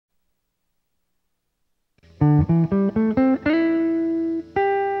Good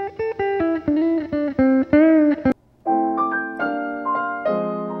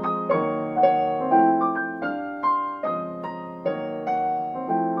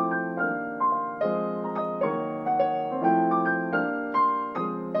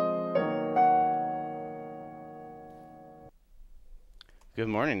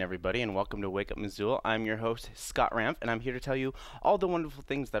morning, everybody, and welcome to Wake Up Missoula. I'm your host, Scott Ramp, and I'm here to tell you all the wonderful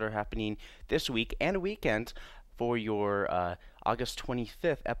things that are happening this week and weekend for your August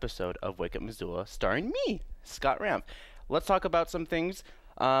 25th episode of Wake Up Missoula, starring me, Scott Ramp. Let's talk about some things.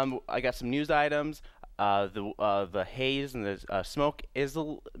 I got some news items. The haze and the smoke is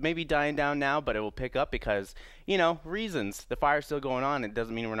maybe dying down now, but it will pick up because, reasons. The fire's still going on. It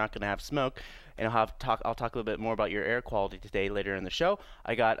doesn't mean we're not going to have smoke. And I'll talk a little bit more about your air quality today later in the show.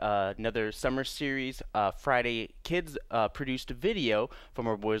 I got another summer series Friday Kids produced video from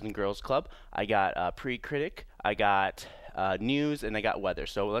our Boys and Girls Club. I got pre-critic. I got news, and I got weather.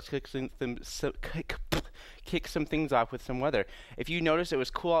 So let's kick some things off with some weather. If you notice, it was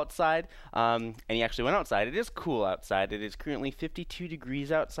cool outside, and you actually went outside. It is cool outside. It is currently 52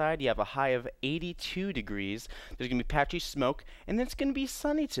 degrees outside. You have a high of 82 degrees. There's going to be patchy smoke, and it's going to be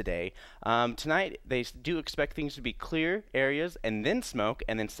sunny today. Tonight, they do expect things to be clear areas and then smoke,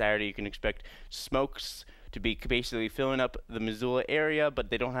 and then Saturday you can expect smokes to be basically filling up the Missoula area, but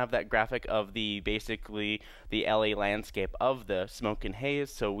they don't have that graphic of basically the LA landscape of the smoke and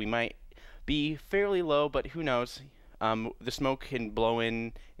haze, so we might be fairly low, but who knows? The smoke can blow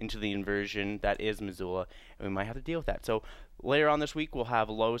into the inversion that is Missoula, and we might have to deal with that. So later on this week, we'll have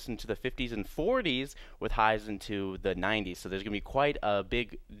lows into the 50s and 40s with highs into the 90s. So there's going to be quite a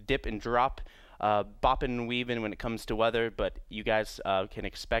big dip and drop, bopping and weaving when it comes to weather, but you guys can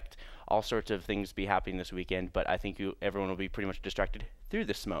expect all sorts of things to be happening this weekend, but I think everyone will be pretty much distracted through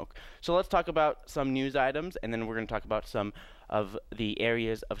the smoke. So let's talk about some news items, and then we're going to talk about some of the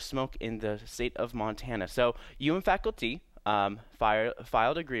areas of smoke in the state of Montana. So faculty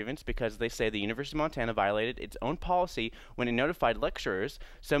filed a grievance because they say the University of Montana violated its own policy when it notified lecturers,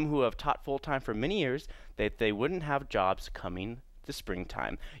 some who have taught full-time for many years, that they wouldn't have jobs coming the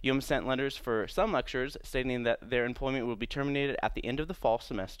springtime. Sent letters for some lecturers stating that their employment would be terminated at the end of the fall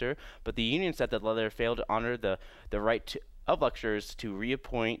semester, but the union said that the letter failed to honor the right of lecturers to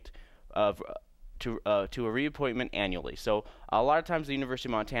reappoint to a reappointment annually. So a lot of times the University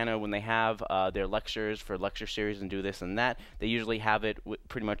of Montana, when they have their lectures for lecture series and do this and that, they usually have it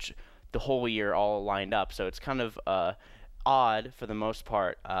pretty much the whole year all lined up. So it's kind of odd for the most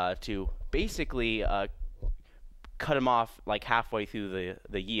part to basically cut them off like halfway through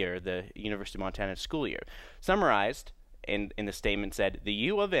the year, the University of Montana school year. Summarized in the statement said, the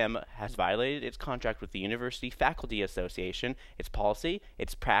U of M has violated its contract with the University Faculty Association, its policy,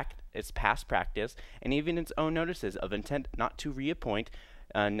 its past practice, and even its own notices of intent not to reappoint,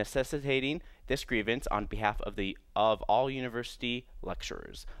 necessitating this grievance on behalf of all university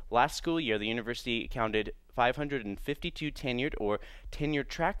lecturers. Last school year, the university counted 552 tenured or tenure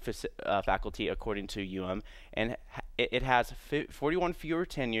track faculty, according to UM, and it has 41 fewer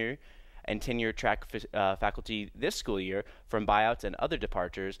tenure and tenure track faculty this school year from buyouts and other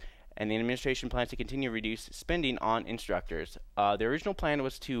departures, and the administration plans to continue to reduce spending on instructors. The original plan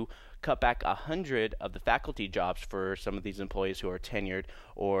was to cut back 100 of the faculty jobs for some of these employees who are tenured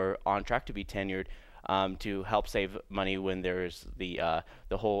or on track to be tenured, to help save money when there's the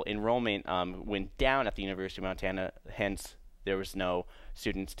whole enrollment went down at the University of Montana. Hence, there was no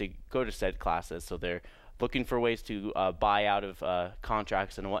students to go to said classes, so they're looking for ways to buy out of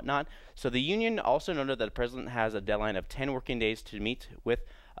contracts and whatnot. So the union also noted that the president has a deadline of 10 working days to meet with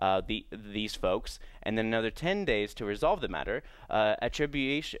these folks, and then another 10 days to resolve the matter.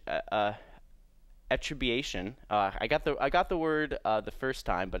 Attribution. I got the word the first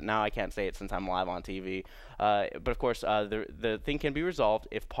time, but now I can't say it since I'm live on TV. But of course, the thing can be resolved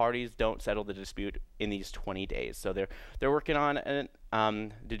if parties don't settle the dispute in these 20 days. So they're working on it.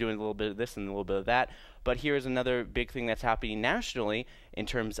 They're doing a little bit of this and a little bit of that. But here's another big thing that's happening nationally in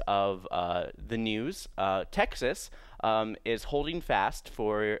terms of the news. Texas is holding fast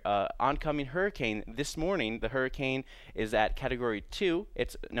for oncoming hurricane this morning. The hurricane is at Category 2.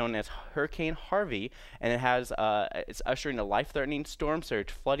 It's known as Hurricane Harvey, and it's ushering a life-threatening storm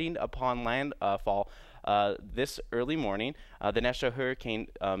surge, flooding upon landfall this early morning. The National Hurricane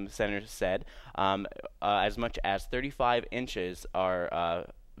Center said as much as 35 inches are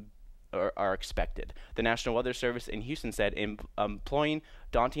expected. The National Weather Service in Houston said, employing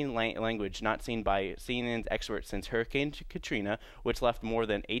daunting language not seen by CNN's experts since Hurricane Katrina, which left more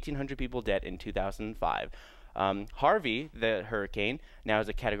than 1,800 people dead in 2005. Harvey, the hurricane, now is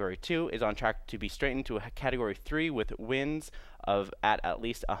a Category 2, is on track to be straightened to a Category 3 with winds of at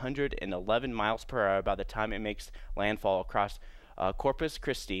least 111 miles per hour by the time it makes landfall across Corpus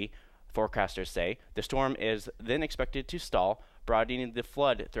Christi, forecasters say. The storm is then expected to stall, broadening the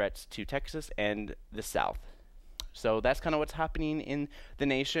flood threats to Texas and the South. So that's kind of what's happening in the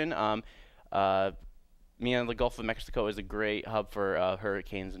nation. The Gulf of Mexico is a great hub for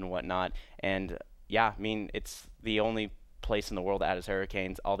hurricanes and whatnot. And yeah, I mean, it's the only place in the world that has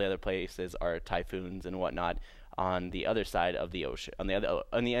hurricanes. All the other places are typhoons and whatnot on the other side of the ocean, on the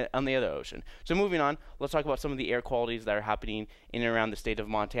other ocean. So moving on, let's talk about some of the air qualities that are happening in and around the state of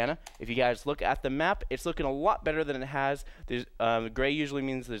Montana. If you guys look at the map, it's looking a lot better than it has. There's gray usually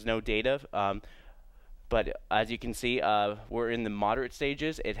means there's no data. But as you can see, we're in the moderate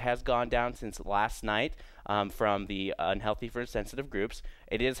stages. It has gone down since last night from the unhealthy for sensitive groups.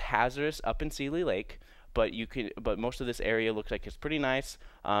 It is hazardous up in Seeley Lake, but most of this area looks like it's pretty nice.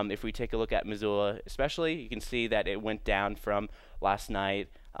 If we take a look at Missoula especially, you can see that it went down from last night.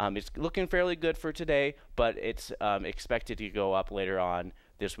 It's looking fairly good for today, but it's expected to go up later on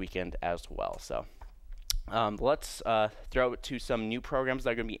this weekend as well. So let's throw it to some new programs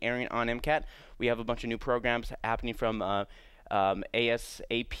that are going to be airing on MCAT. We have a bunch of new programs happening from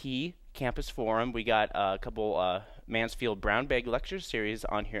ASAP Campus Forum. We got a couple Mansfield Brown Bag Lecture Series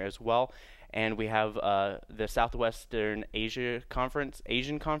on here as well. And we have the Southwestern Asian Conference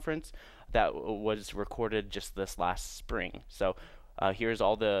that was recorded just this last spring. So here's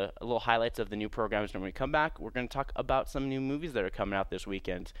all the little highlights of the new programs. And when we come back, we're going to talk about some new movies that are coming out this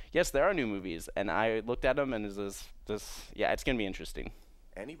weekend. Yes, there are new movies, and I looked at them, and yeah, it's going to be interesting.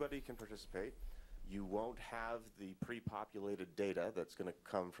 Anybody can participate. You won't have the pre-populated data that's going to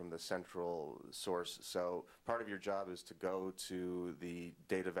come from the central source. So part of your job is to go to the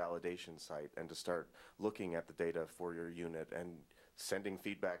data validation site and to start looking at the data for your unit and sending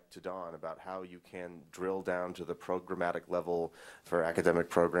feedback to Dawn about how you can drill down to the programmatic level for academic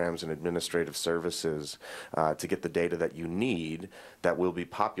programs and administrative services to get the data that you need that will be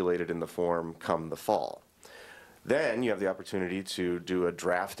populated in the form come the fall. Then you have the opportunity to do a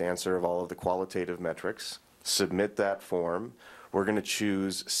draft answer of all of the qualitative metrics, submit that form. We're going to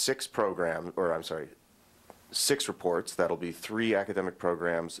choose 6 reports. That'll be 3 academic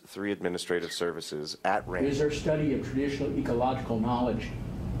programs, 3 administrative services at range. Is there study of traditional ecological knowledge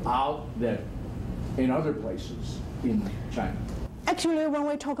out there in other places in China? Actually, when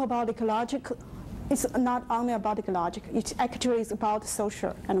we talk about ecological, it's not only about ecological, it actually is about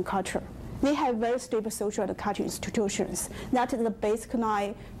social and culture. They have very stable social and cultural institutions. That is the basic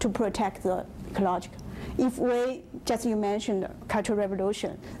line to protect the ecological. If we, just you mentioned, Cultural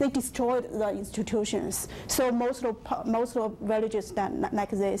Revolution, they destroyed the institutions. So most of villages that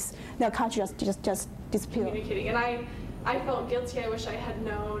like this, their culture just disappeared. Communicating, and I felt guilty. I wish I had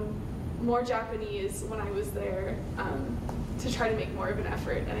known more Japanese when I was there to try to make more of an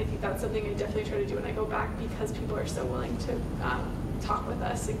effort. And I think that's something I definitely try to do when I go back because people are so willing to talk with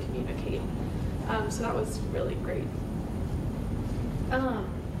us and communicate. So that was really great.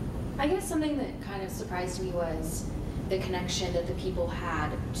 I guess something that kind of surprised me was the connection that the people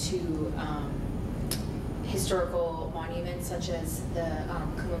had to historical monuments such as the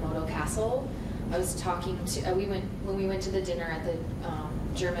Kumamoto Castle. I was talking to, when we went to the dinner at the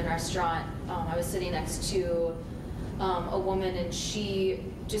German restaurant, I was sitting next to a woman, and she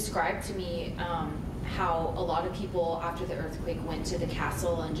described to me how a lot of people after the earthquake went to the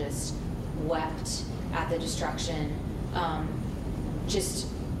castle and just wept at the destruction. Just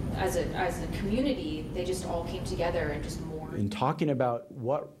as a community, they just all came together and just mourned. In talking about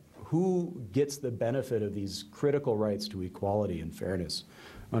who gets the benefit of these critical rights to equality and fairness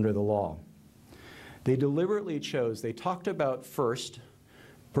under the law, they deliberately chose, they talked about first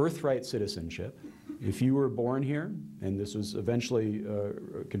birthright citizenship. If you were born here, and this was eventually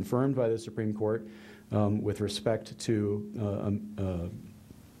confirmed by the Supreme Court with respect to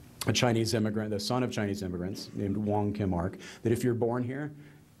a Chinese immigrant, the son of Chinese immigrants named Wong Kim Ark, that if you're born here,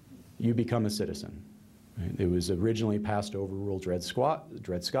 you become a citizen. Right? It was originally passed to overrule Dred Scott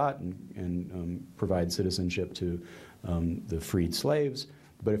and provide citizenship to the freed slaves.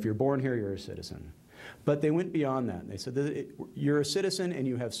 But if you're born here, you're a citizen. But they went beyond that. They said that you're a citizen and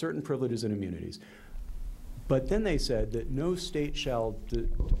you have certain privileges and immunities. But then they said that no state shall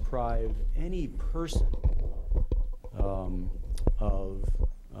deprive any person of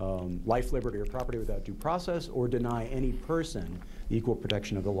life, liberty, or property without due process, or deny any person the equal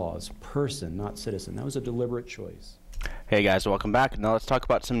protection of the laws. Person, not citizen. That was a deliberate choice. Hey guys, welcome back. Now let's talk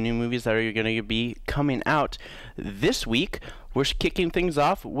about some new movies that are going to be coming out this week. We're kicking things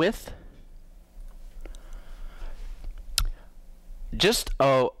off with Just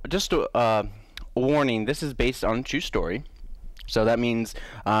a warning, this is based on a true story. So that means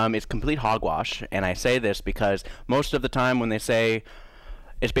it's complete hogwash, and I say this because most of the time when they say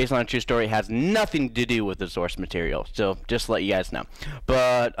it's based on a true story, it has nothing to do with the source material. So just to let you guys know.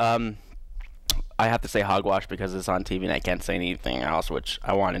 But I have to say hogwash because it's on TV and I can't say anything else, which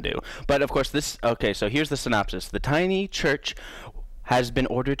I want to do. But of course okay, so here's the synopsis. The tiny church has been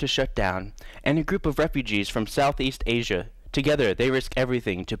ordered to shut down, and a group of refugees from Southeast Asia, together they risk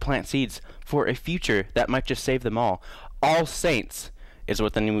everything to plant seeds for a future that might just save them all. All Saints is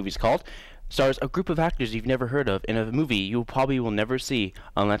what the new movie's called. Stars a group of actors you've never heard of in a movie you probably will never see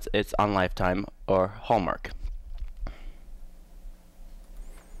unless it's on Lifetime or Hallmark.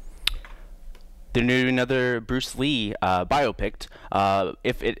 They're doing another Bruce Lee biopic.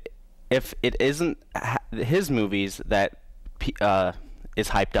 If it isn't his movies that is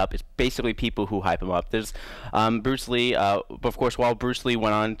hyped up, it's basically people who hype him up. There's Bruce Lee, of course, while Bruce Lee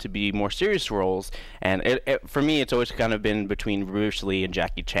went on to be more serious roles, and for me, it's always kind of been between Bruce Lee and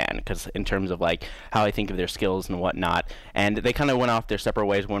Jackie Chan, because in terms of like how I think of their skills and whatnot, and they kind of went off their separate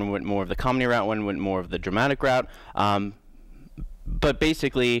ways. One went more of the comedy route, one went more of the dramatic route. But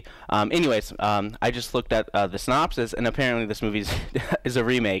basically, anyways, I just looked at the synopsis, and apparently this movie is a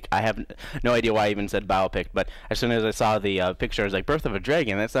remake. I have no idea why I even said biopic, but as soon as I saw the picture, I was like, Birth of a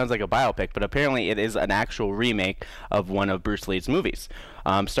Dragon, that sounds like a biopic, but apparently it is an actual remake of one of Bruce Lee's movies,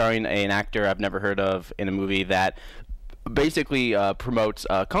 starring an actor I've never heard of in a movie that basically promotes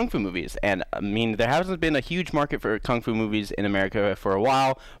kung fu movies. And I mean, there hasn't been a huge market for kung fu movies in America for a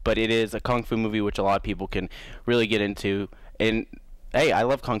while, but it is a kung fu movie which a lot of people can really get into. And hey, I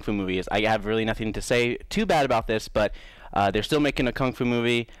love kung fu movies. I have really nothing to say too bad about this, but they're still making a kung fu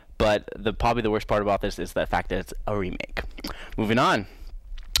movie. But probably the worst part about this is the fact that it's a remake. Moving on.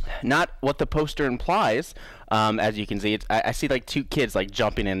 Not what the poster implies. As you can see, I see like two kids like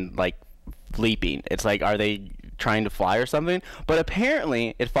jumping and like leaping. It's like, are they trying to fly or something? But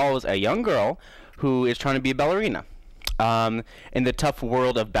apparently, it follows a young girl who is trying to be a ballerina. In the tough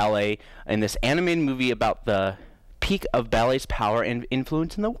world of ballet, in this animated movie about the peak of ballet's power and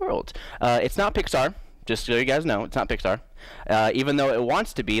influence in the world. It's not Pixar, just so you guys know, it's not Pixar. Even though it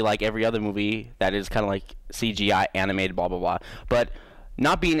wants to be like every other movie that is kind of like CGI animated, blah blah blah. But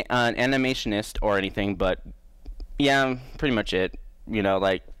not being an animationist or anything, but yeah, pretty much it. You know,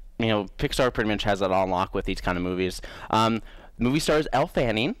 like, you know, Pixar pretty much has it on lock with these kind of movies. The movie stars Elle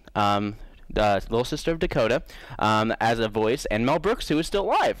Fanning, the little sister of Dakota, as a voice, and Mel Brooks, who is still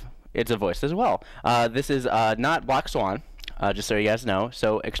alive. It's a voice as well. This is not Black Swan, just so you guys know.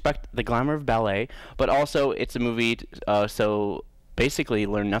 So expect the glamour of ballet, but also it's a movie, so basically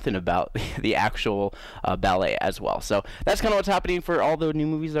learn nothing about the actual ballet as well. So that's kind of what's happening for all the new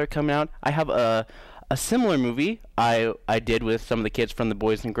movies that are coming out. I have a similar movie I did with some of the kids from the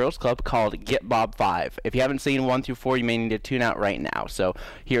Boys and Girls Club called Get Bob 5. If you haven't seen 1 through 4, you may need to tune out right now. So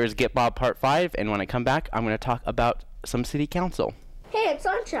here is Get Bob Part 5, and when I come back, I'm going to talk about some city council. Hey, it's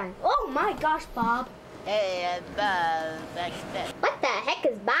Sunshine. Oh my gosh, Bob. Hey, Bob. What the heck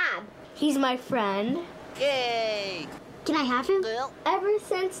is Bob? He's my friend. Yay! Can I have him? Well. Ever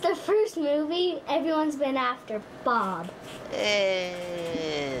since the first movie, everyone's been after Bob. What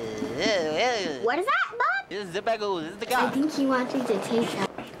is that, Bob? This is the bagel. This is the I guy. think he wants me to take him.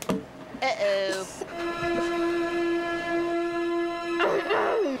 Uh-oh.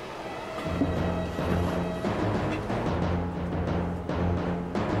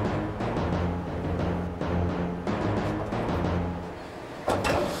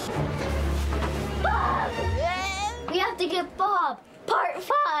 We have to get Bob. Part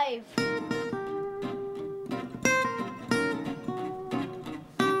 5.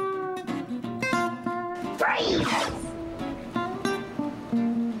 Freeze!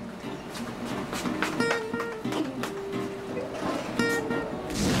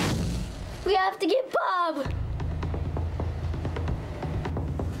 We have to get Bob.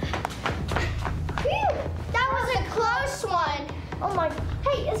 Phew, that was a close one. Oh my,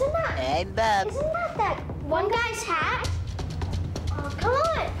 hey, isn't that that one guy's hat? Come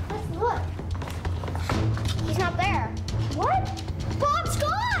on, let's look. He's not there. What? Bob's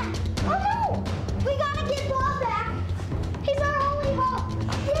gone! Oh no! We gotta get Bob back. He's our only hope.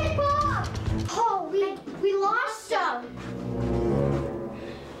 Get Bob! Oh, we lost him.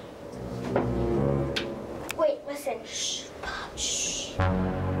 Wait, listen. Shh, Bob, shh.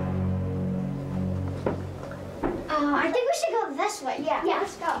 I think we should go this way. Yeah,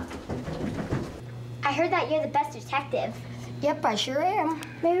 let's go. I heard that you're the best detective. Yep, I sure am.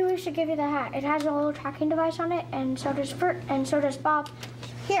 Maybe we should give you the hat. It has a little tracking device on it, and so does Bert, and so does Bob.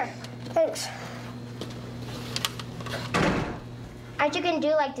 Here, thanks. Aren't you gonna do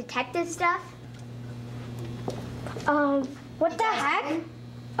like detective stuff? What the heck?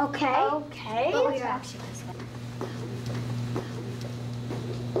 Okay. Okay. But we're actually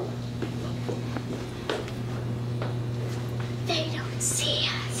They don't see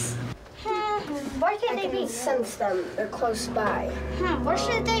us. Where can they be? Sense them. They're close by. Where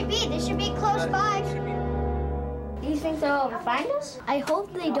should they be? They should be close by. Do you think they'll ever find us? I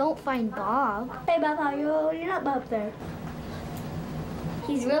hope they don't find Bob. Hey, Bob, how are you holding up there?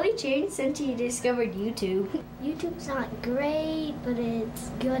 He's really changed since he discovered YouTube. YouTube's not great, but it's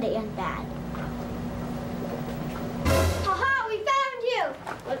good and bad. Haha, we found you!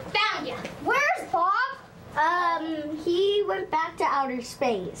 We found you. Where's Bob? He went back to outer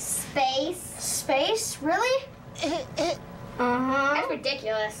space. Space? Really? That's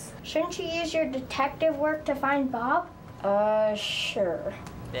ridiculous. Shouldn't you use your detective work to find Bob? Sure.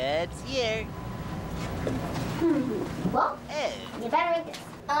 That's here. Well, Oh. you better read this.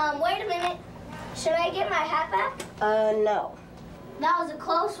 Wait a minute. Should I get my hat back? No. That was a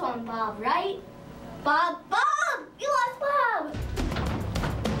close one, Bob, right? Bob! You lost Bob!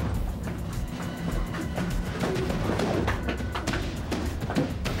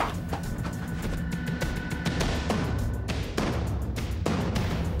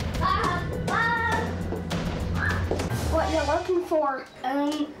 What you're looking for?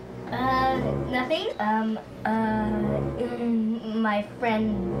 Nothing. My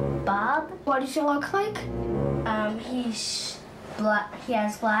friend Bob. What does he look like? He's black. He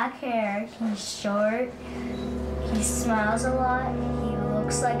has black hair. He's short. He smiles a lot. He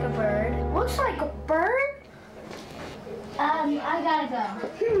looks like a bird. Looks like a bird? I gotta go.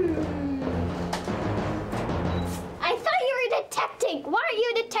 I thought you were detecting. Why aren't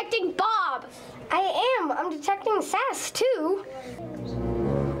you detecting Bob? I am. I'm detecting Sass too.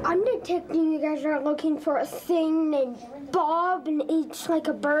 I'm detecting you guys are looking for a thing named Bob and it's like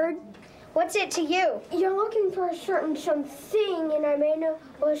a bird. What's it to you? You're looking for a certain something and I may know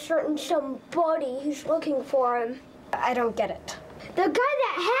a certain somebody who's looking for him. I don't get it. The guy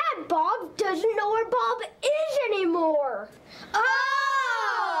that had Bob doesn't know where Bob is anymore.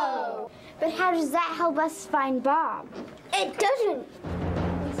 Oh! But how does that help us find Bob? It doesn't.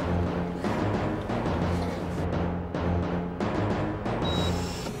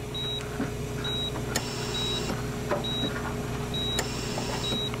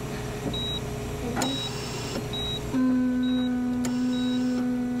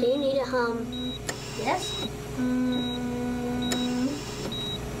 Do you need a hum? Yes?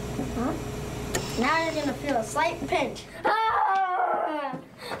 Huh? Now you're gonna feel a slight pinch. Ah!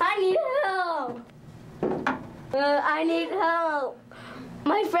 I need help! I need help!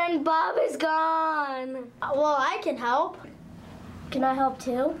 My friend Bob is gone! Well, I can help. Can I help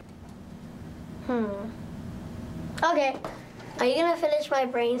too? Okay. Are you gonna finish my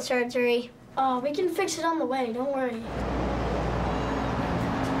brain surgery? Oh, we can fix it on the way, don't worry.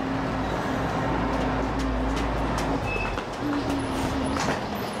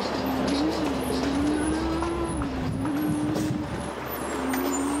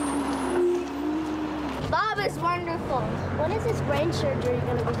 Bob is wonderful. When is this brain surgery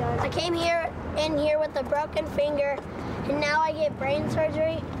gonna be done? I came in here with a broken finger, and now I get brain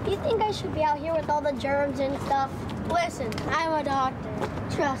surgery. Do you think I should be out here with all the germs and stuff? Listen, I'm a doctor.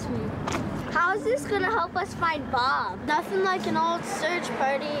 Trust me. How is this gonna help us find Bob? Nothing like an old search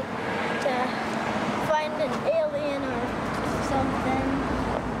party to find an alien or something.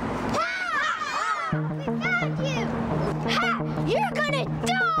 We found you! Ha! You're gonna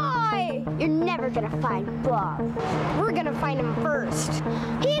die! You're never gonna find Bob. We're gonna find him first.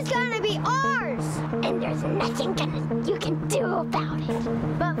 He's gonna be ours! And there's nothing you can do about it.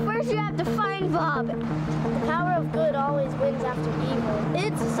 But first you have to find Bob. The power of good always wins after evil.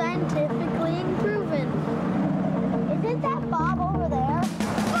 It's scientifically proven. Isn't that Bob over there?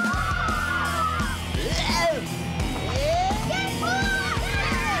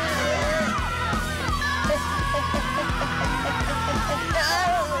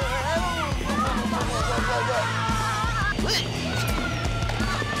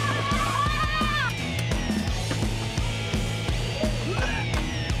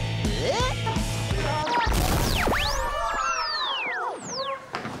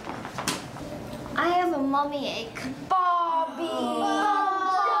 I have a mummy ache. Bobby!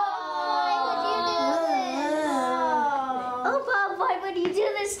 Why would you do this? Oh, Bob, why would you do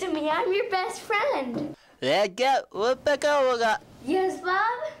this to me? I'm your best friend. Let's go. Yes,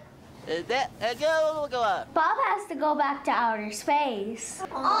 Bob? Let's go. Bob has to go back to outer space.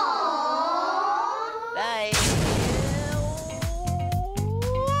 Bye.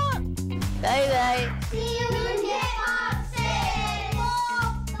 Bye. See you when you get off stage!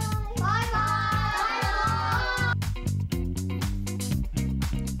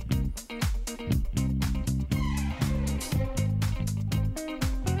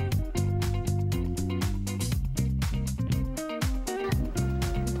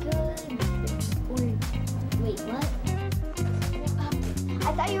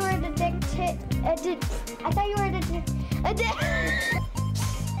 I thought you were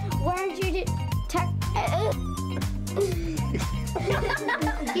Weren't you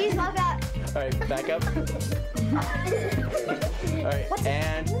You spoke up. All right, back up. All right,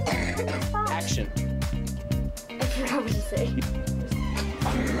 and action. I forgot what to say.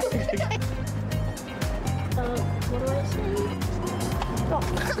 What do I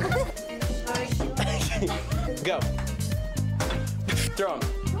say? Go. Throw him.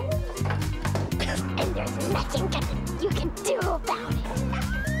 And there's nothing you can do about it.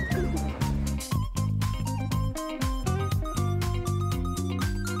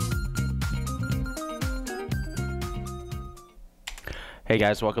 Hey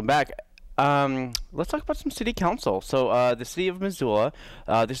guys, welcome back. Let's talk about some city council. So the city of Missoula,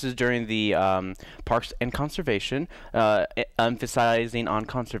 this is during the Parks and Conservation, emphasizing on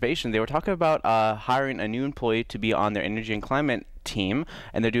conservation. They were talking about hiring a new employee to be on their energy and climate team,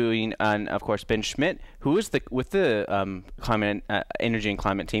 and they're doing, and of course Ben Schmidt, who is with the climate, energy and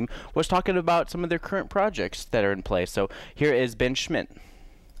climate team, was talking about some of their current projects that are in place. So here is Ben Schmidt.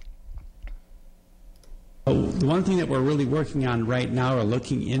 The one thing that we're really working on right now or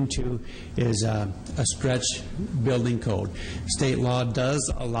looking into is a stretch building code. State law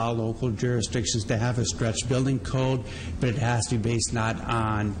does allow local jurisdictions to have a stretch building code, but it has to be based not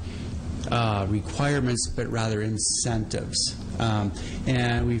on requirements, but rather incentives.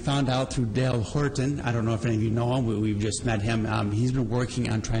 And we found out through Dale Horton, I don't know if any of you know him, we've just met him, he's been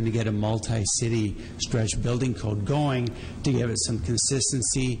working on trying to get a multi-city stretch building code going to give it some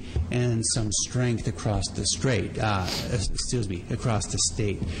consistency and some strength across the across the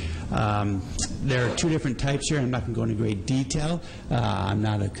state. There are two different types here. I'm not going to go into great detail. I'm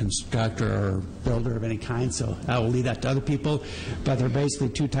not a constructor or builder of any kind, so I will leave that to other people. But there are basically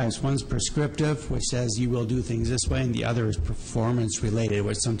two types. One's prescriptive, which says you will do things this way, and the other is performance related,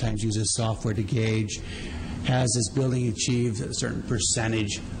 which sometimes uses software to gauge, has this building achieved a certain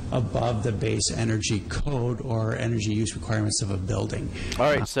percentage above the base energy code or energy use requirements of a building. All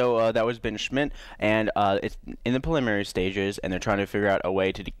right, so that was Ben Schmidt, and it's in the preliminary stages, and they're trying to figure out a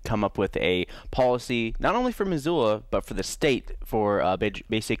way to come up with a policy, not only for Missoula, but for the state for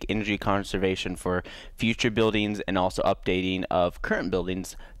basic energy conservation for future buildings and also updating of current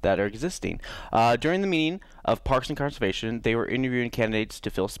buildings that are existing. During the meeting of Parks and Conservation, they were interviewing candidates to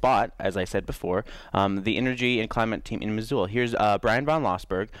fill a spot, as I said before, the energy and climate team in Missoula. Here's Brian von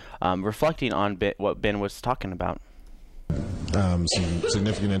Lossberg reflecting on what Ben was talking about. Some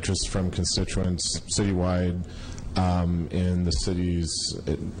significant interest from constituents citywide in the city's,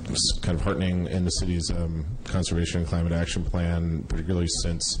 it's kind of heartening in the city's conservation and climate action plan, particularly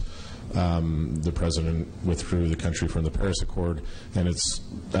since the president withdrew the country from the Paris Accord, and it's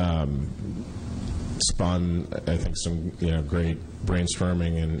spawned, I think, some great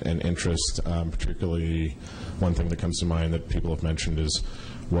brainstorming and interest. Particularly, one thing that comes to mind that people have mentioned is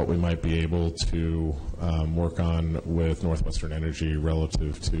what we might be able to work on with Northwestern Energy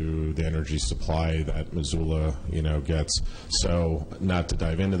relative to the energy supply that Missoula, gets. So, not to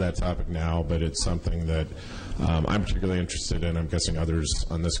dive into that topic now, but it's something that I'm particularly interested in. I'm guessing others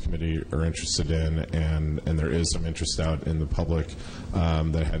on this committee are interested in, and there is some interest out in the public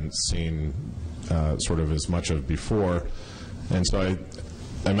that I hadn't seen sort of as much of before. And so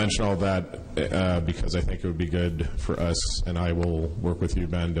I mention all that because I think it would be good for us, and I will work with you,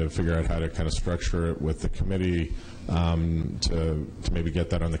 Ben, to figure out how to kind of structure it with the committee to maybe get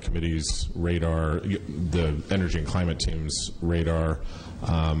that on the committee's radar, the energy and climate team's radar,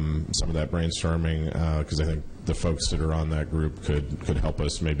 some of that brainstorming, because I think the folks that are on that group could help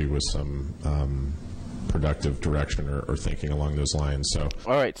us maybe with some productive direction or thinking along those lines. So,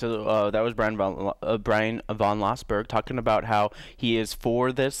 all right, so that was Brian von Lossberg talking about how he is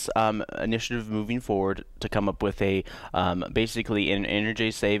for this initiative moving forward to come up with a basically an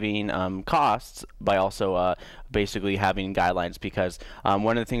energy saving costs by also basically having guidelines, because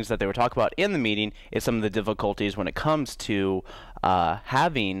one of the things that they were talking about in the meeting is some of the difficulties when it comes to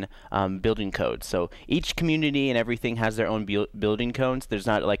having building codes. So each community and everything has their own building codes. There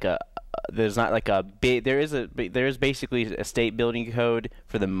is basically a state building code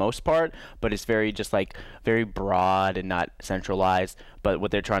for the most part, but it's very very broad and not centralized. But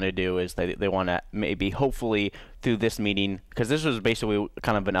what they're trying to do is they want to maybe hopefully through this meeting, because this was basically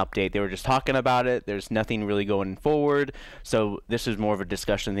kind of an update, they were just talking about it, there's nothing really going forward, so this is more of a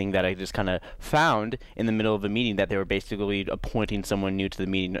discussion thing that I just kind of found in the middle of a meeting, that they were basically appointing someone new to the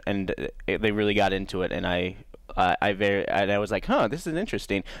meeting, and they really got into it, and I was like, this is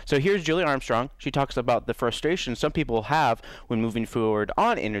interesting. So here's Julie Armstrong. She talks about the frustration some people have when moving forward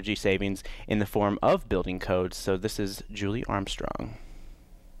on energy savings in the form of building codes. So this is Julie Armstrong.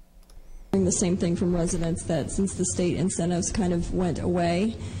 The same thing from residents, that since the state incentives kind of went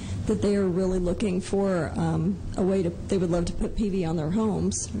away, that they are really looking for a way to, they would love to put PV on their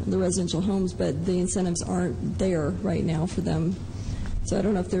homes, the residential homes, but the incentives aren't there right now for them. So I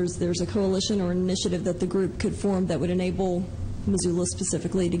don't know if there's a coalition or an initiative that the group could form that would enable Missoula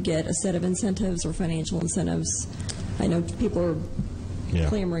specifically to get a set of incentives or financial incentives. I know people are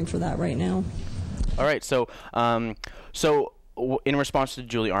clamoring for that right now. All right, so in response to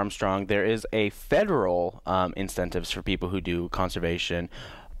Julie Armstrong, there is a federal incentives for people who do conservation,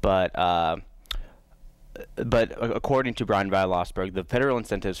 but according to Brian Villasberg, the federal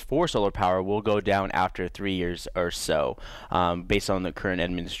incentives for solar power will go down after 3 years or so, based on the current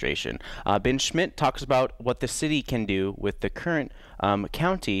administration. Ben Schmidt talks about what the city can do with the current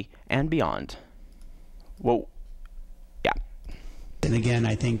county and beyond. Well, yeah. And again,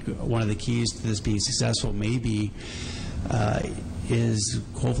 I think one of the keys to this being successful maybe is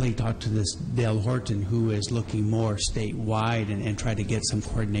hopefully talk to this Dale Horton, who is looking more statewide and try to get some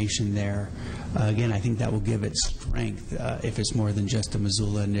coordination there. Again, I think that will give it strength if it's more than just a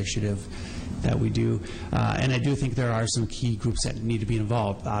Missoula initiative that we do. And I do think there are some key groups that need to be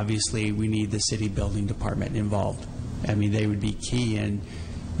involved. Obviously, we need the city building department involved. I mean, they would be key, and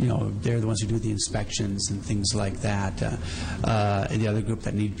you know, they're the ones who do the inspections and things like that. The other group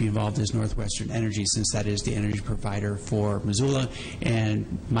that need to be involved is Northwestern Energy, since that is the energy provider for Missoula.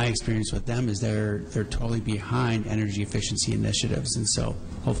 And my experience with them is they're totally behind energy efficiency initiatives, and so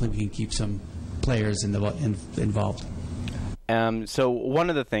hopefully we can keep some players involved. So one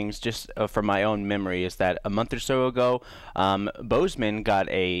of the things, just from my own memory, is that a month or so ago, Bozeman got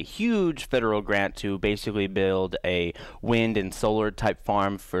a huge federal grant to basically build a wind and solar type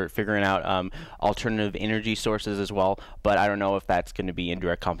farm for figuring out alternative energy sources as well. But I don't know if that's going to be in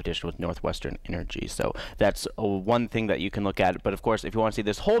direct competition with Northwestern Energy. So that's one thing that you can look at. But of course, if you want to see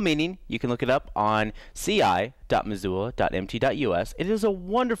this whole meeting, you can look it up on ci.missoula.mt.us. It is a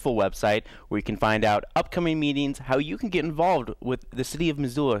wonderful website where you can find out upcoming meetings, how you can get involved with the City of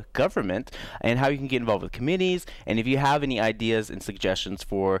Missoula government, and how you can get involved with committees. And if you have any ideas and suggestions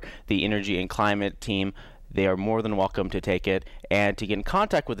for the energy and climate team, they are more than welcome to take it. And to get in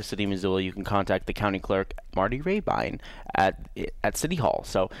contact with the City of Missoula, you can contact the County Clerk, Marty Rabine, at City Hall.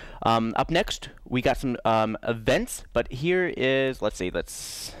 So up next, we got some events, but here is, let's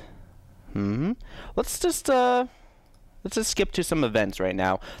just skip to some events right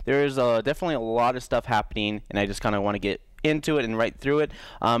now. There is definitely a lot of stuff happening, and I just kind of want to get into it and right through it.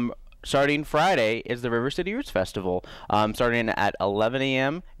 Starting Friday is the River City Roots Festival, starting at 11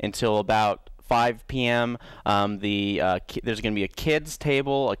 a.m. until about 5 p.m. There's going to be a kids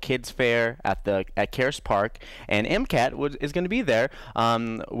table, a kids fair at Karis Park, and MCAT is going to be there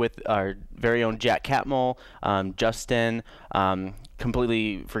with our very own Jack Catmull, Justin,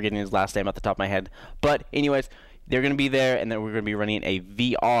 completely forgetting his last name at the top of my head. But anyways, they're going to be there, and then we're going to be running a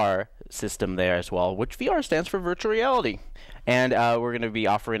VR system there as well, which VR stands for virtual reality. And we're going to be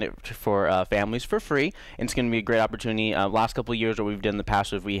offering it for families for free. And it's going to be a great opportunity. Last couple of years, what we've done in the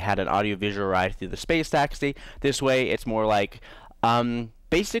past is we had an audio-visual ride through the space taxi. This way, it's more like,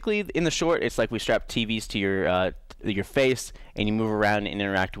 basically, in the short, it's like we strap TVs to your face, and you move around and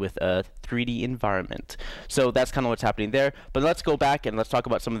interact with a 3D environment. So that's kind of what's happening there. But let's go back and let's talk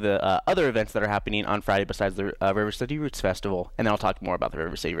about some of the other events that are happening on Friday besides the River City Roots Festival. And then I'll talk more about the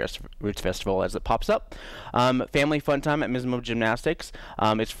River City Roots Festival as it pops up. Family Fun Time at Mismo Gymnastics.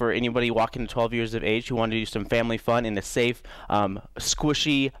 It's for anybody walking to 12 years of age who want to do some family fun in a safe,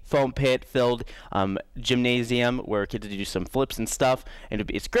 squishy, foam pit-filled gymnasium where kids do some flips and stuff. And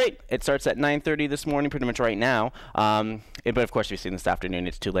it's great. It starts at 9:30 this morning, pretty much right now. But of course, if you've seen this afternoon,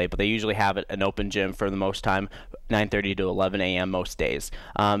 it's too late. But they usually have an open gym for the most time, 9:30 to 11 a.m. most days.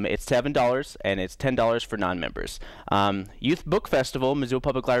 It's $7, and it's $10 for non-members. Youth Book Festival. Missoula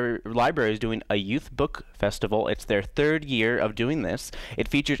Public Library is doing a youth book festival. It's their 3rd year of doing this. It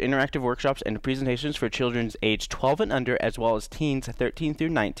features interactive workshops and presentations for children aged 12 and under, as well as teens 13 through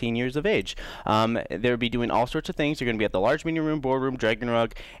 19 years of age. They'll be doing all sorts of things. You're going to be at the large meeting room, boardroom, Dragon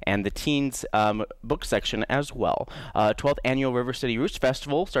Rug, and the teens book section as well. 12th Annual River City Roots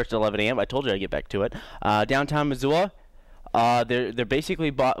Festival starts at 11 a.m. I told you I'd get back to it. Downtown Missoula, they're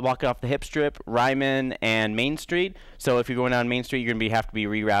basically walking off the Hip Strip, Ryman, and Main Street. So if you're going down Main Street, you're going to have to be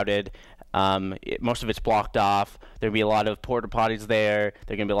rerouted. Most of it's blocked off. There'll be a lot of porta potties there.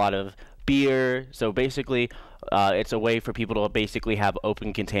 There's going to be a lot of beer. So basically, it's a way for people to basically have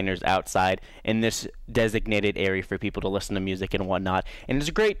open containers outside in this designated area for people to listen to music and whatnot. And it's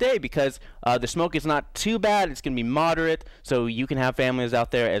a great day because the smoke is not too bad. It's going to be moderate, so you can have families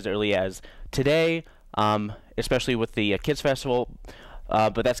out there as early as today, especially with the Kids Festival.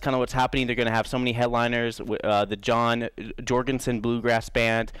 But that's kind of what's happening. They're going to have so many headliners, the John Jorgensen Bluegrass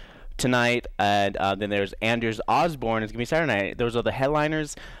Band tonight, and then there's Anders Osborne. It's going to be Saturday night. Those are the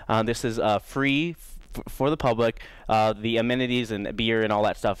headliners. This is free for the public. The amenities and beer and all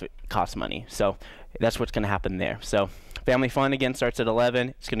that stuff, it costs money. So that's what's going to happen there. So family fun again starts at 11.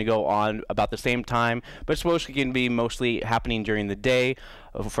 It's going to go on about the same time, but it's mostly going to be mostly happening during the day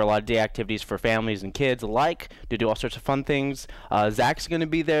for a lot of day activities for families and kids alike to do all sorts of fun things. Zach's going to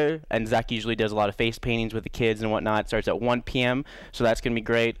be there, and Zach usually does a lot of face paintings with the kids and whatnot. It starts at 1 p.m., so that's going to be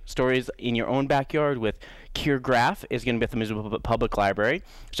great. Stories in your own backyard with Kier Graff is going to be at the Missoula Public Library.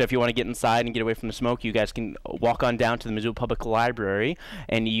 So if you want to get inside and get away from the smoke, you guys can walk on down to the Missoula Public Library,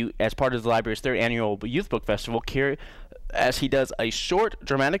 and you, as part of the library's 3rd annual Youth Book Festival, Kier, as he does a short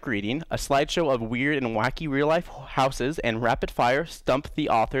dramatic reading, a slideshow of weird and wacky real-life houses, and rapid-fire Stump the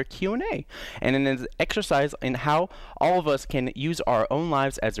Author Q&A, and an exercise in how all of us can use our own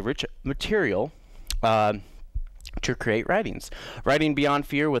lives as a rich material to create writings. Writing Beyond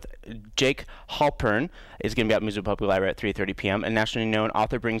Fear with Jake Halpern is going to be at Missoula Public Library at 3:30 p.m. A nationally known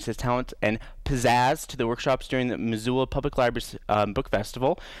author brings his talent and pizzazz to the workshops during the Missoula Public Library's Book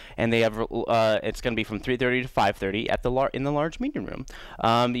Festival, and they have it's going to be from 3:30 to 5:30 at the in the large meeting room.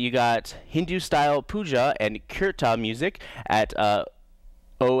 You got Hindu-style puja and kirtan music at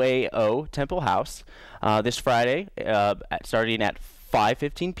OAO Temple House this Friday, starting at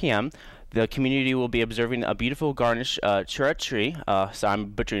 5:15 p.m. The community will be observing a beautiful Ganesh Chaturthi, so I'm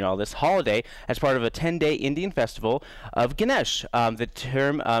butchering all this, holiday as part of a 10-day Indian festival of Ganesh. The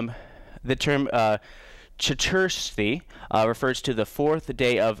term Chaturthi refers to the 4th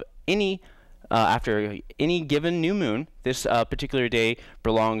day of any after any given new moon. This particular day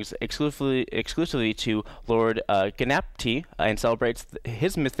belongs exclusively to Lord Ganapati and celebrates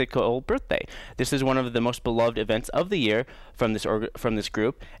his mythical birthday. This is one of the most beloved events of the year from this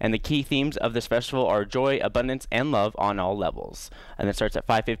group, and the key themes of this festival are joy, abundance, and love on all levels. And it starts at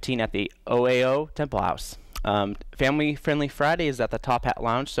 5:15 at the OAO Temple House. Family Friendly Friday is at the Top Hat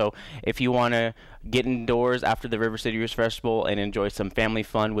Lounge, so if you want to get indoors after the River City Roots Festival and enjoy some family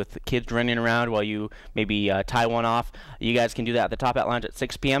fun with kids running around while you maybe tie one off, you guys can do that at the Top Hat Lounge at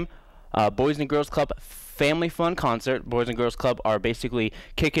 6 p.m. Boys and Girls Club Family Fun Concert. Boys and Girls Club are basically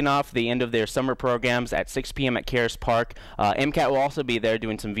kicking off the end of their summer programs at 6 p.m. at Karis Park. MCAT will also be there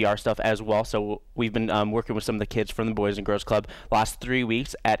doing some VR stuff as well, so we've been working with some of the kids from the Boys and Girls Club last 3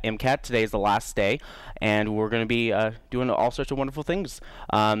 weeks at MCAT. Today is the last day, and we're going to be doing all sorts of wonderful things.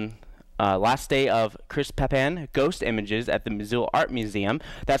 Last day of Chris Pepin Ghost Images at the Missoula Art Museum.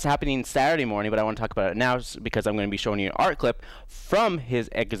 That's happening Saturday morning, but I want to talk about it now because I'm going to be showing you an art clip from his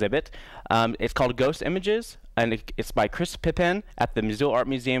exhibit. It's called Ghost Images, and it's by Chris Pepin at the Missoula Art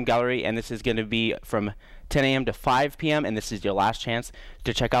Museum Gallery, and this is going to be from 10 a.m. to 5 p.m., and this is your last chance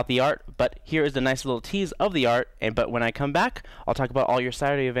to check out the art. But here is a nice little tease of the art, but when I come back, I'll talk about all your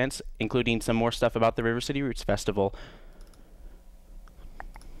Saturday events, including some more stuff about the River City Roots Festival.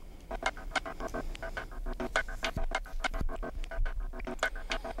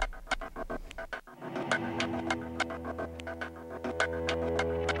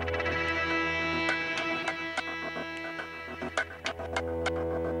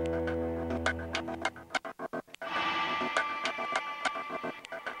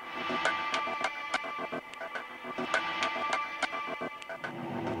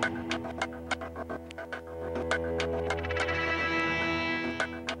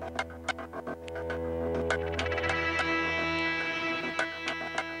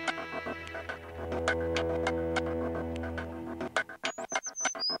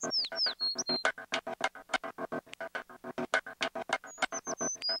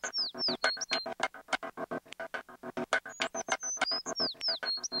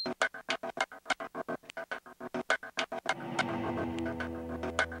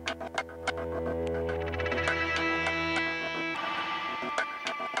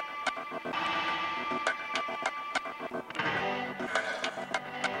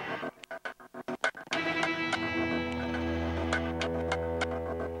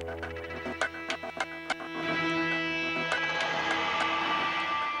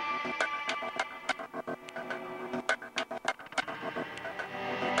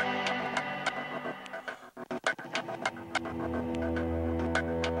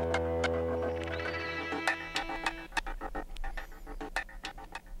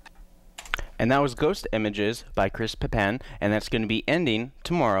 And that was Ghost Images by Chris Pepin, and that's going to be ending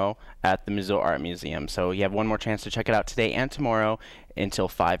tomorrow at the Missoula Art Museum. So you have one more chance to check it out today and tomorrow until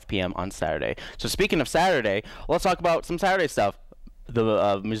 5 p.m. on Saturday. So speaking of Saturday, let's talk about some Saturday stuff.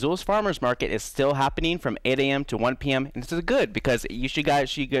 Missoula's Farmers Market is still happening from 8 a.m. to 1 p.m. And this is good because you guys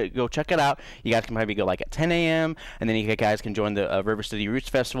should go check it out. You guys can maybe go like at 10 a.m. and then you guys can join the River City Roots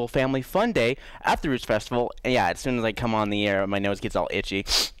Festival Family Fun Day at the Roots Festival. And yeah, as soon as I come on the air, my nose gets all itchy.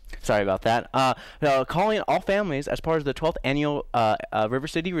 Sorry about that. Calling all families as part of the 12th annual River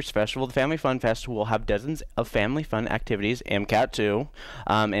City Roots Festival. The Family Fun Festival will have dozens of family fun activities, MCAT too,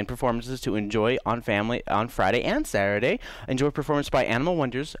 and performances to enjoy on Friday and Saturday. Enjoy performance by Animal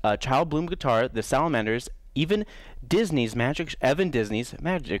Wonders, Child Bloom Guitar, the Salamanders, even Evan Disney's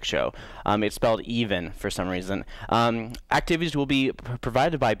Magic Show. It's spelled even for some reason. Activities will be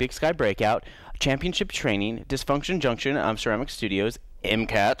provided by Big Sky Breakout, Championship Training, Dysfunction Junction, Ceramic Studios,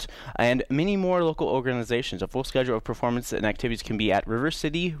 MCAT, and many more local organizations. A full schedule of performance and activities can be at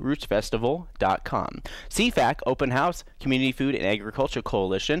rivercityrootsfestival.com. CFAC Open House, Community Food and Agriculture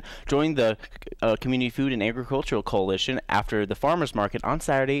Coalition. Join the Community Food and Agricultural Coalition after the Farmers Market on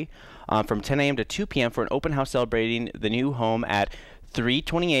Saturday from 10 a.m. to 2 p.m. for an open house celebrating the new home at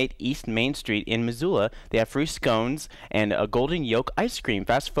 328 East Main Street in Missoula. They have free scones and a golden yolk ice cream,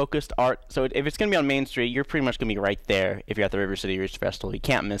 fast-focused art. So if it's going to be on Main Street, you're pretty much going to be right there if you're at the River City Roots Festival. You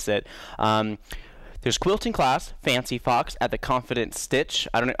can't miss it. There's quilting class, Fancy Fox at the Confident Stitch.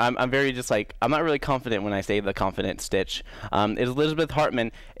 I'm not really confident when I say the Confident Stitch. Elizabeth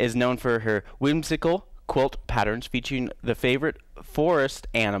Hartman is known for her whimsical quilt patterns featuring the favorite forest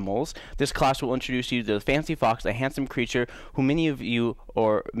animals. This class will introduce you to the Fancy Fox, a handsome creature who many of you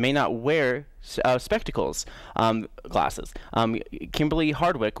or may not wear spectacles, glasses. Kimberly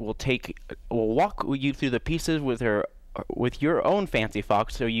Hardwick will walk you through the pieces with your own Fancy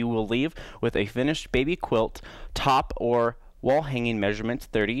Fox, so you will leave with a finished baby quilt top or wall hanging measurements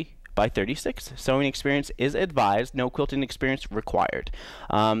 30 by 36. Sewing experience is advised. No quilting experience required.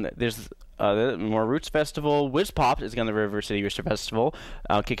 There's more Roots Festival. Whiz Pop is going to the River City Roots Festival,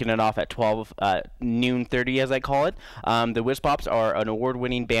 kicking it off at noon 30, as I call it. The Whiz Pops are an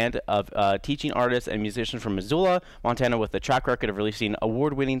award-winning band of teaching artists and musicians from Missoula, Montana, with a track record of releasing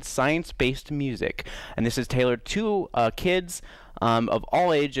award-winning science-based music. And this is tailored to kids of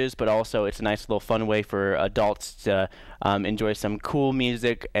all ages, but also it's a nice little fun way for adults to enjoy some cool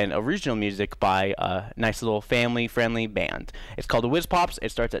music and original music by a nice little family-friendly band. It's called the Whiz Pops.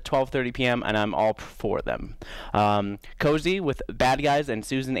 It starts at 12:30 p.m. and I'm all for them. Cozy with Bad Guys and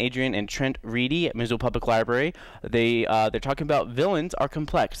Susan Adrian and Trent Reedy at Missoula Public Library. They're talking about villains are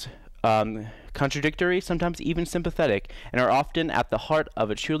complex, contradictory, sometimes even sympathetic, and are often at the heart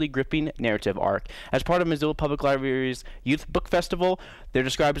of a truly gripping narrative arc. As part of Missoula Public Library's Youth Book Festival, they're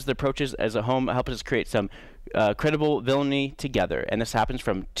described as the approaches as a home help us create some credible villainy together, and this happens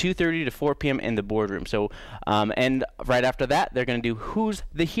from 2:30 to 4 p.m. in the boardroom. So, and right after that, they're going to do Who's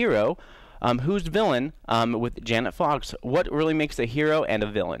the Hero? Who's Villain with Janet Fox. What really makes a hero and a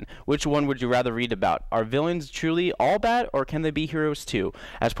villain? Which one would you rather read about? Are villains truly all bad, or can they be heroes too?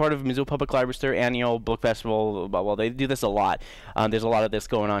 As part of Missoula Public Library's third annual book festival, well, they do this a lot. There's a lot of this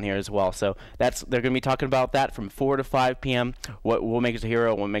going on here as well. So they're going to be talking about that from 4 to 5 p.m. What makes a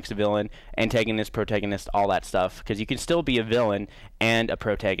hero, what makes a villain, antagonist, protagonist, all that stuff. Because you can still be a villain and a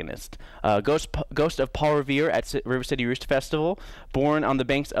protagonist. Ghost of Paul Revere at River City Roost Festival. Born on the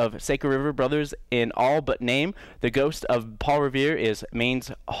banks of Sacred River Brothers in all but name, the Ghost of Paul Revere is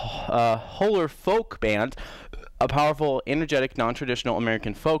Maine's Holler folk band, a powerful, energetic, non-traditional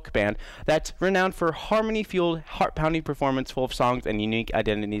American folk band that's renowned for harmony-fueled, heart-pounding performance full of songs and unique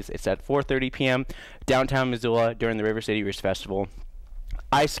identities. It's at 4:30 p.m. downtown Missoula during the River City Roost Festival.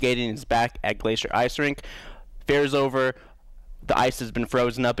 Ice skating is back at Glacier Ice Rink. Fair's over. The ice has been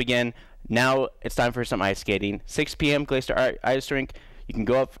frozen up again. Now it's time for some ice skating. 6 p.m. Glacier Ice Rink. You can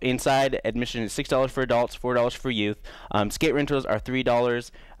go up inside. Admission is $6 for adults, $4 for youth. Skate rentals are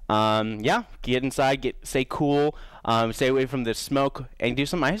 $3. Yeah, get inside, stay cool, stay away from the smoke, and do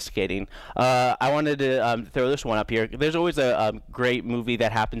some ice skating. I wanted to throw this one up here. There's always a great movie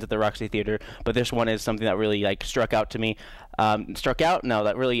that happens at the Roxy Theater, but this one is something that really struck out to me.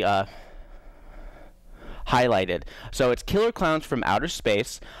 That really highlighted. So it's Killer Clowns from Outer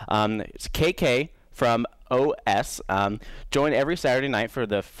Space. It's KK from OS. Join every Saturday night for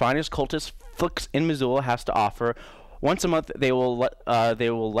the finest cultist flicks in Missoula has to offer. Once a month, they will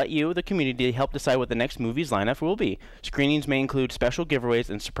let you, the community, help decide what the next movie's lineup will be. Screenings may include special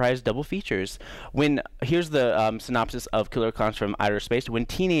giveaways and surprise double features. Here's the synopsis of Killer Clowns from Outer Space. When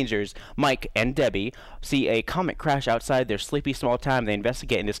teenagers Mike and Debbie see a comet crash outside their sleepy small town, they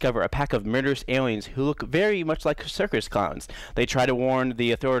investigate and discover a pack of murderous aliens who look very much like circus clowns. They try to warn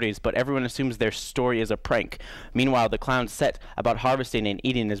the authorities, but everyone assumes their story is a prank. Meanwhile, the clowns set about harvesting and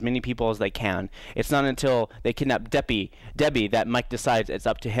eating as many people as they can. It's not until they kidnap Debbie Debbie, that Mike decides it's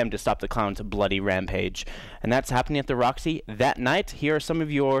up to him to stop the clown's bloody rampage. And that's happening at the Roxy that night. Here are some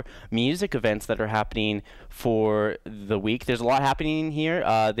of your music events that are happening for the week. There's a lot happening here.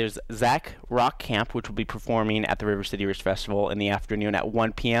 There's Zach Rock Camp, which will be performing at the River City Roots Festival in the afternoon at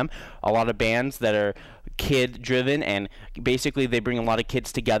 1 p.m. A lot of bands that are kid-driven, and basically they bring a lot of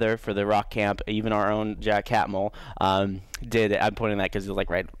kids together for the rock camp. Even our own Jack Hatmull did. I'm pointing that because he's like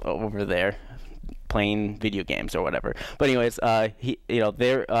right over there, playing video games or whatever. But anyways,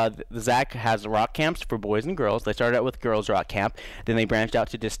 Zach has rock camps for boys and girls. They started out with girls rock camp, then they branched out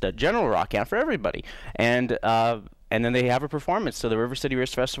to just a general rock camp for everybody. And then they have a performance. So the River City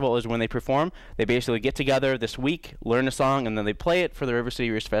Wrist Festival is when they perform. They basically get together this week, learn a song, and then they play it for the River City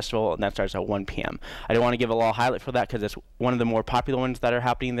Wrist Festival, and that starts at 1 p.m. I don't want to give a little highlight for that because it's one of the more popular ones that are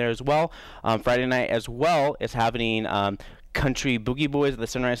happening there as well. Friday night as well is happening Country Boogie Boys at the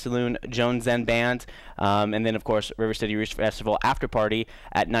Sunrise Saloon, Jones Zen Band, and then, of course, River City Wrist Festival after party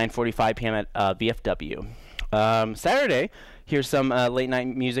at 9:45 p.m. at VFW. Saturday, here's some late night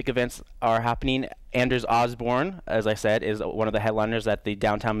music events are happening. Anders Osborne, as I said, is one of the headliners at the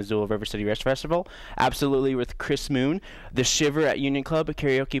Downtown Missoula River City Rest Festival. Absolutely with Chris Moon. The Shiver at Union Club,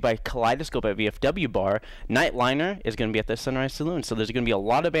 karaoke by Kaleidoscope at VFW Bar. Nightliner is going to be at the Sunrise Saloon. So there's going to be a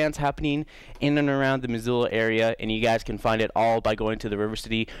lot of bands happening in and around the Missoula area, and you guys can find it all by going to the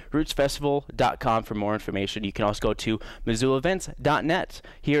rivercityrootsfestival.com for more information. You can also go to missoulaevents.net.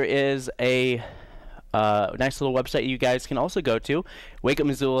 Here is a nice little website you guys can also go to,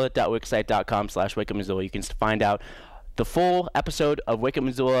 wakeupmissoula.wixsite.com/wakeupmissoula. You can find out the full episode of Wake Up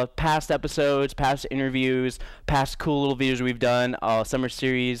Missoula, past episodes, past interviews, past cool little videos we've done. Summer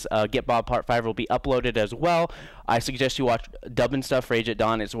series, Get Bob Part 5 will be uploaded as well. I suggest you watch Dubbin' Stuff, Rage at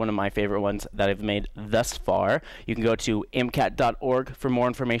Dawn. It's one of my favorite ones that I've made thus far. You can go to MCAT.org for more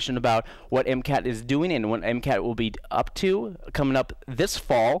information about what MCAT is doing and what MCAT will be up to coming up this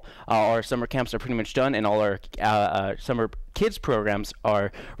fall. Our summer camps are pretty much done, and all our summer kids programs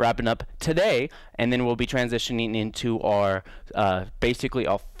are wrapping up today, and then we'll be transitioning into our basically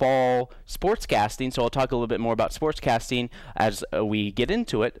a fall sportscasting. So I'll talk a little bit more about sportscasting as we get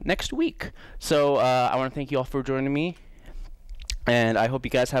into it next week. So I want to thank you all for joining me, and I hope you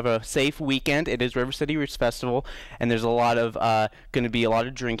guys have a safe weekend. It is River City Roots Festival, and there's a lot of going to be a lot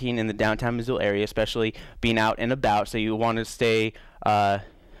of drinking in the downtown Missoula area, especially being out and about. So you want to stay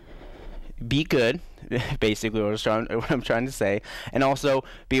be good, basically what I'm trying to say, and also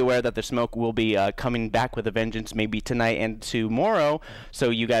be aware that the smoke will be coming back with a vengeance maybe tonight and tomorrow, so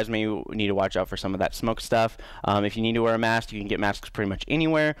you guys may need to watch out for some of that smoke stuff. If you need to wear a mask, you can get masks pretty much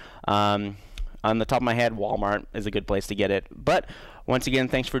anywhere. On the top of my head, Walmart is a good place to get it. But once again,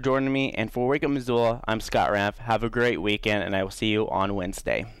 thanks for joining me, and for Wake Up Missoula, I'm Scott Raff. Have a great weekend, and I will see you on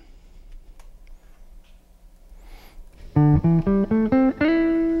Wednesday.